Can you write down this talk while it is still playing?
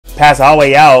Pass all the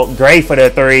way out. Gray for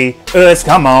the three.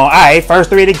 Come on. All right,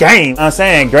 first three of the game. I'm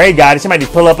saying Gray got it. She might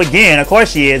just pull up again. Of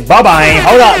course she is. Bye-bye.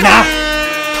 Hold up now.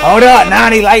 Hold up.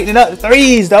 Now they lighting up the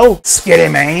threes, though.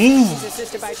 Skitty, man.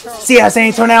 See how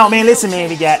things turn out, man? Listen, man.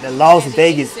 We got the Las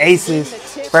Vegas Aces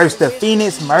versus the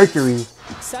Phoenix Mercury.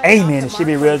 Hey, man, it should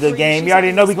be a real good game. You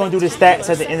already know we're going to do the stats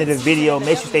at the end of the video.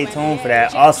 Make sure you stay tuned for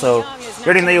that. Also, you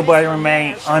already know your boy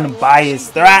remain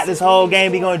unbiased. Throughout this whole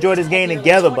game, we're going to enjoy this game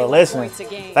together. But listen,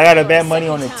 if I got to bet money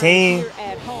on the team,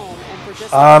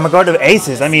 I'm going to go to the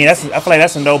Aces. I mean, I feel like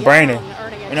that's a no-brainer.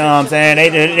 You know what I'm saying?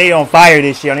 They on fire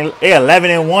this year. They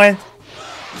 11-1.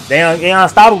 They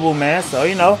unstoppable, man. So,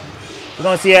 you know, we're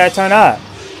going to see how it turn out.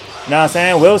 You know what I'm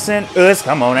saying? Wilson,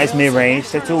 come on, that's mid-range.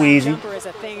 That's too easy.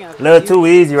 A little too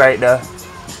easy right there.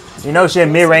 You know she a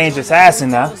mid-range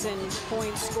assassin now.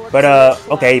 But,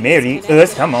 okay, mid-range.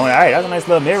 Come on. All right, that's a nice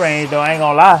little mid-range, though. I ain't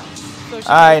gonna lie. All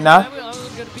right, now.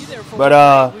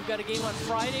 But,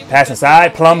 pass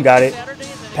inside. Plum got it.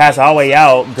 Pass all the way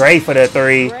out. Gray for the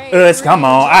three. Come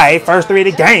on. All right, first three of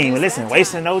the game. Listen,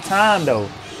 wasting no time, though.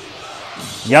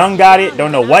 Young got it.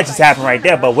 Don't know what just happened right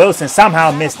there, but Wilson somehow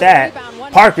missed that.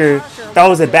 Parker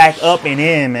throws it back up and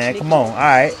in, man. Come on. All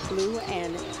right.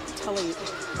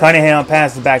 Cunningham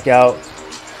passes back out.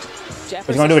 What's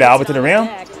he going to do with that? Over to the rim?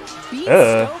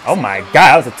 Oh, my God.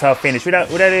 That was a tough finish. What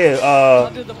that is?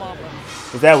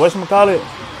 Is that whatchamacallit?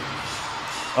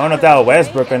 I don't know if that was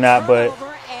Westbrook or not, but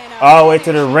all the way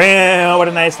to the rim. What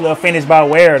a nice little finish by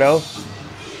Ware, though.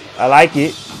 I like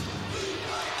it.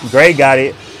 Gray got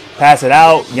it. Pass it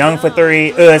out. Young for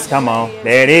three. Come on.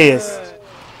 There it is.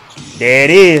 There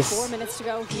it is. You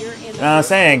know what I'm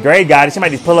saying? Gray got it. She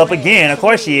might just pull up again. Of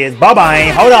course she is. Bye-bye.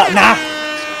 Hold up now.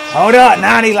 Hold up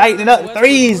now. They lighting up the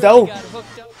threes, though.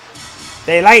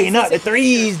 They lighting up the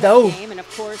threes, though.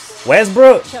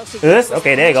 Westbrook.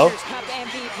 Okay, there you go.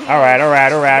 All right.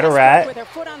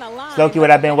 Loki,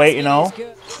 what I've been waiting on.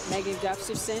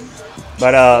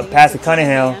 But pass to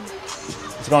Cunningham.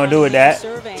 What's going to do with that?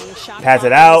 Pass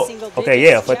it out. Okay,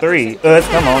 yeah, for three.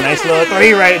 Come on. Nice little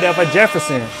three right there for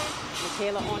Jefferson.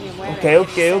 Okay.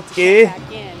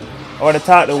 Or the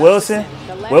top to Wilson.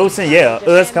 Wilson, yeah.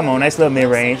 Come on. Nice little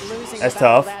mid-range. That's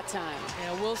tough.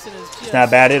 It's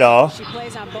not bad at all.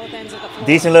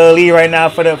 Decent little lead right now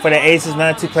for the Aces.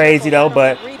 Not too crazy, though.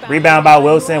 But rebound by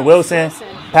Wilson. Wilson,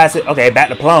 pass it. Okay, back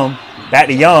to Plum. Back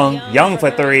to Young. Young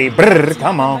for three. Brrr,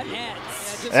 come on.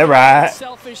 All right.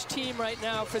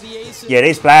 Yeah,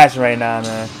 they splashing right now,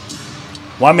 man.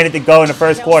 1 minute to go in the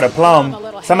first quarter. Plum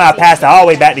somehow passed it all the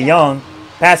way back to Young.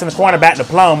 Passing the corner back to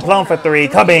Plum. Plum for three.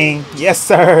 Kabing. Yes,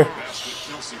 sir.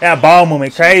 That ball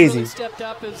movement crazy.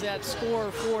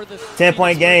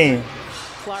 10-point game.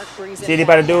 See what he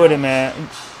about to do with it, man.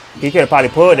 He could have probably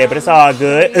pulled it, but it's all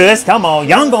good. Come on.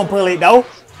 Young gonna pull it, though.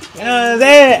 You know what I'm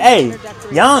saying? Hey,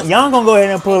 Young gonna go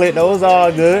ahead and pull it, though. It's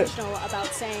all good.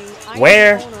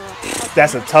 Where?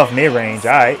 That's a tough mid-range.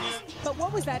 All right.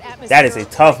 That is a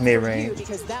tough mid-range.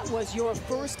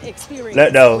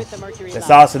 Look, though. Let's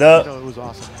sauce it up.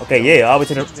 Okay, yeah. All the way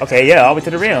to the, all the way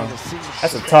to the rim.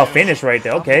 That's a tough finish right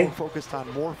there. Okay.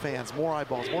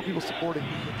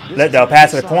 Look, though.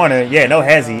 Pass to the corner. Yeah, no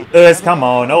hezzy. Come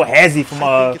on. No hezzy from,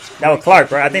 that was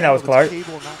Clark, right? I think that was Clark.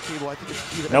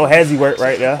 No hezzy work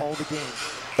right there.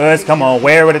 Come on.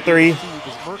 Where with a three?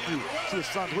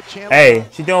 Hey,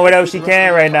 she's doing whatever she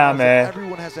can right now, man.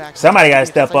 Somebody got to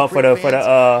step up for the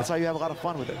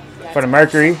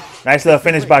Mercury. Nice little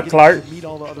finish by Clark.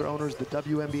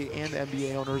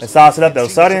 Let's sauce it up though.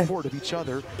 Sudden,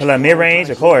 pull a mid-range,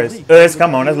 of course.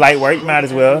 Come on, that's light work. You might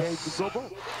as well.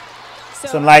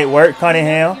 Some light work,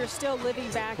 Cunningham.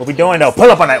 What we doing though?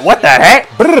 Pull up on that. What the heck?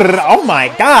 Brrr, oh my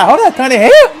God! Hold on, Cunningham.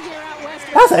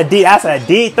 That's a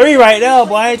D3 right there,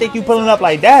 boy. I didn't think you pulling up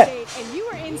like that.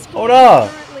 Hold up.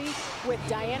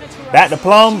 Back to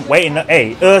Plum. Waiting.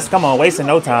 Hey, come on. Wasting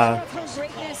no time.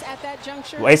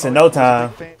 Wasting no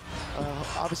time.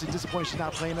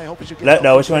 Look,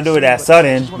 though. What you want to do with that?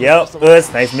 Sudden. Yep.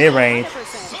 Nice mid-range.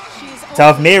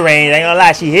 Tough mid-range. Ain't gonna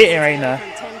lie. She hitting right now.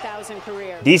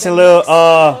 Decent little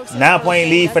 9-point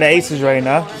lead for the Aces right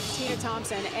now.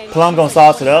 Plum gonna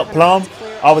sauce it up. Plum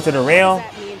over to the rim.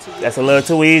 That's a little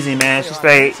too easy, man. She's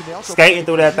straight skating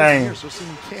through that thing.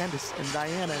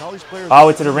 All the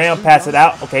way to the rim, pass it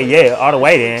out. Okay, yeah, all the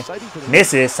way then.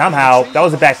 Misses somehow.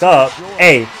 Throws it back up.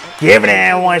 Hey, give it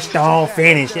that one strong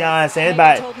finish. You know what I'm saying?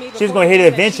 She was going to hit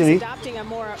it eventually.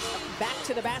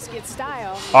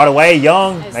 All the way,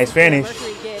 Young. Nice finish.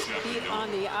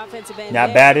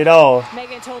 Not bad at all.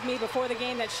 Megan told me before the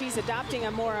game that she's adopting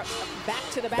a more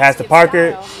pass to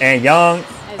Parker and Young.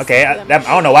 Okay, I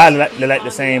don't know why they like the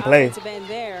same play.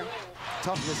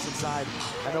 toughness inside.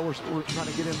 I know we're trying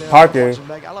to get in there. Parker,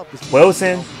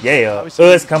 Wilson, yeah.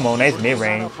 Come on, nice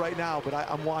mid-range. Right now, but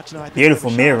I'm watching.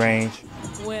 Beautiful mid-range.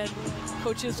 When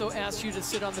Coach Izzo asks you to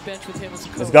sit on the bench with him as a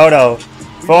coach. Let's go, though.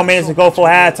 4 minutes to go for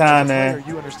halftime, man.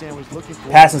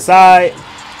 Pass inside.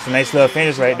 It's a nice little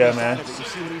finish right there, man.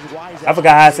 I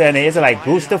forgot how I said it. Is it like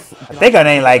Gustav? I think her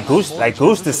name like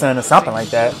Gustafson or something like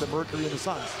that.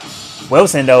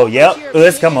 Wilson, though, yep.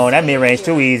 Come on, that mid-range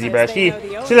too easy, bro. She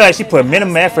looked like she put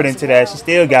minimum effort into that. She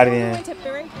still got it in.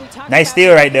 Nice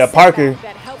steal right there. Parker,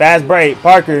 fast break.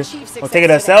 Parker will take it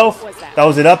herself.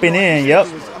 Throws it up and in, yep.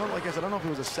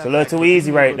 It's a little too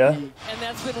easy right there.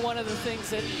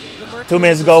 2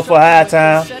 minutes to go for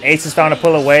halftime. Ace is starting to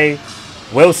pull away.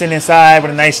 Wilson inside with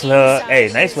a nice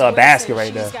little basket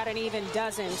right there.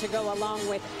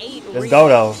 Let's go,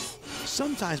 though.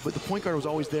 Sometimes, but the point guard was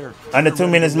always there. Under 2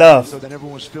 minutes left. So then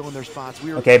everyone was filling their spots.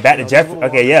 Okay, back to Jefferson.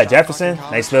 Okay, yeah, Jefferson.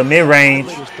 Nice little mid-range.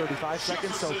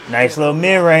 Nice little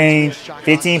mid-range.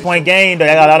 15-point game, though.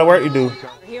 I got a lot of work to do.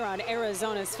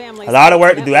 A lot of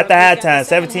work to do. After halftime,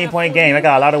 17-point game. I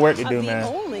got a lot of work to do,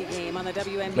 man.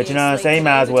 But you know what I'm saying? You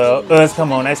might as well.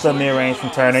 Come on, nice little mid-range from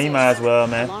Turner. You might as well,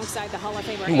 man.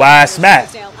 You wide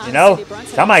smack, you know?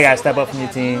 Somebody got to step up from your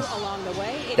team.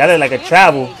 That look like a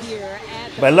travel.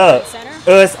 But look,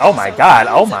 oh my God,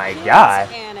 oh my God.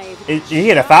 Did you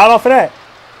get a foul off of that?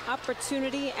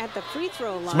 Somebody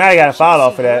got a foul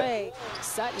off of that.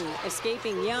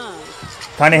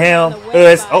 Cunningham,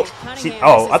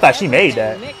 I thought she made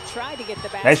that.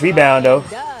 Nice rebound though.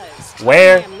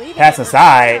 Where? Pass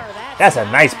inside. That's a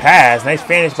nice pass. Nice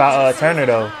finish by Turner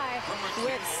though.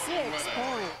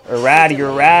 Ratty.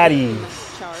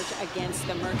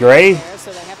 Gray.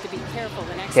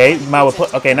 Okay, you might well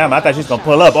put. Okay, now I thought she was gonna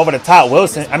pull up over the top.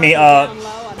 Wilson. I mean,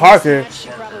 Parker.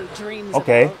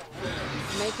 Okay.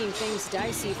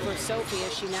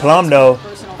 Plum though,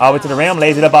 all the way to the rim,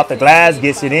 lays it up off the glass,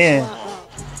 gets it in.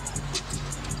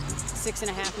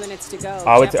 6.5 minutes to go.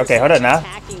 Okay, hold on now.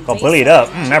 Gonna bully it up.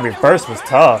 That reverse was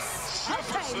tough.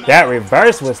 That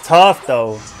reverse was tough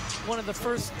though. All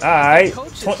right,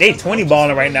 they 20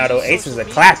 balling right now though. Aces are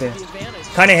clapping.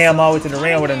 Cunningham all the way to the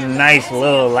rim with a nice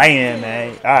little lay-in,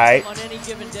 man. All right.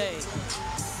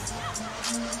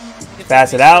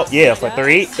 Pass it out. Yeah, for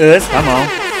 3. Come on.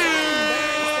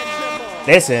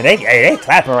 Listen, they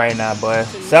clapping right now, boy.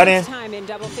 Sutton,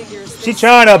 she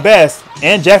trying her best.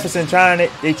 And Jefferson trying it.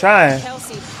 They trying.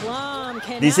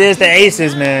 This is the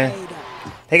Aces, man.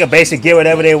 They can basically get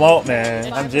whatever they want,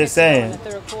 man. I'm just saying.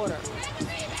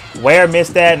 Ware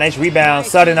missed that. Nice rebound.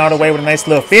 Sutton all the way with a nice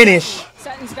little finish.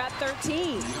 Sutton's got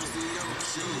 13.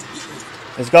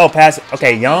 Let's go. Pass it.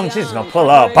 Okay, Young, she's just going to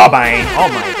pull up. Bye-bye. Oh,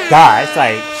 my God. It's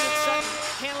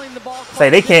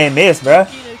like they can't miss, bro.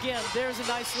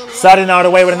 Sutton all the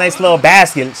way with a nice little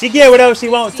basket. She get whatever she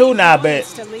wants to now, but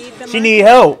she need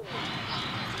help.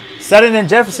 Sutton and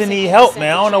Jefferson need help,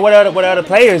 man. I don't know what other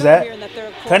players at.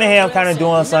 Cunningham kind of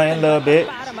doing something a little bit.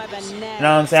 You know what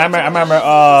I'm saying? I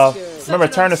remember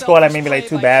Turner scored like maybe like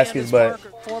 2 baskets, but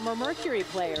Former Mercury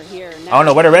player here. I don't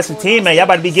know what the rest of the team, man. Y'all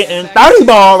about to be getting 30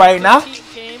 ball right now.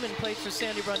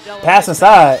 Pass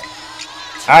inside.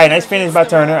 All right, nice finish by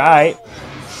Turner. All right.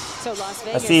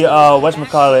 I see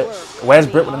whatchamacallit,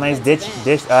 Westbrook with a nice dish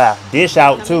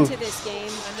out too.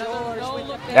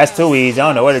 That's too easy. I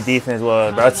don't know what the defense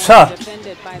was, bro. Tough.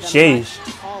 Sheesh.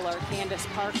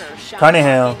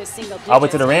 Cunningham all the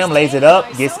way to the rim, lays it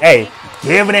up, gets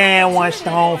give it in, 1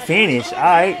 stone finish. All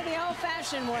right.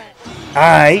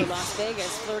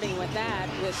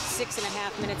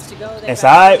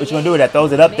 Inside, what you gonna do with that?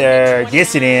 Throws it up there,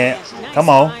 gets it in. Come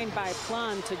on.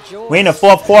 We in the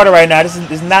 4th quarter right now. This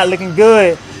is not looking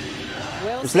good.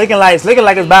 It's looking like it's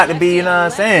about to be, you know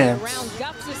what I'm saying?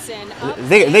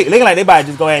 Looking like they about to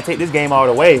just go ahead and take this game all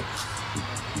the way.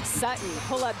 Sutton,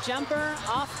 pull-up jumper,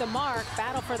 off the mark,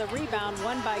 battle for the rebound,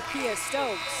 won by Kia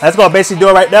Stokes. That's gonna basically do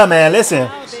it right there, man. Listen,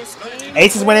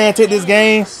 Aces went in and took this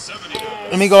game.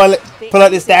 Let me go and pull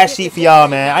up this stat sheet for y'all,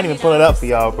 man. I didn't even pull it up for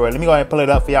y'all, bro. Let me go ahead and pull it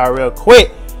up for y'all real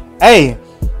quick. Hey,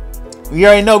 we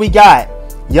already know we got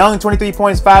Young, 23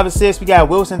 points, 5 assists. We got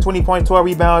Wilson, 20 points, 12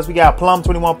 rebounds. We got Plum,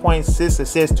 21 points, 6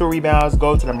 assists, 2 rebounds.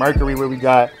 Go to the Mercury where we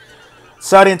got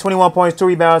Sutton, 21 points, 2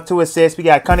 rebounds, 2 assists. We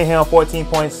got Cunningham, 14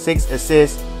 points, 6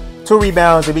 assists, 2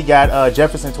 rebounds. And we got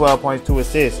Jefferson, 12 points, 2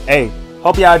 assists. Hey,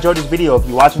 hope y'all enjoyed this video. If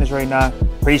you're watching this right now,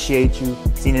 appreciate you.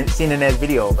 See you in the next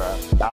video, bro.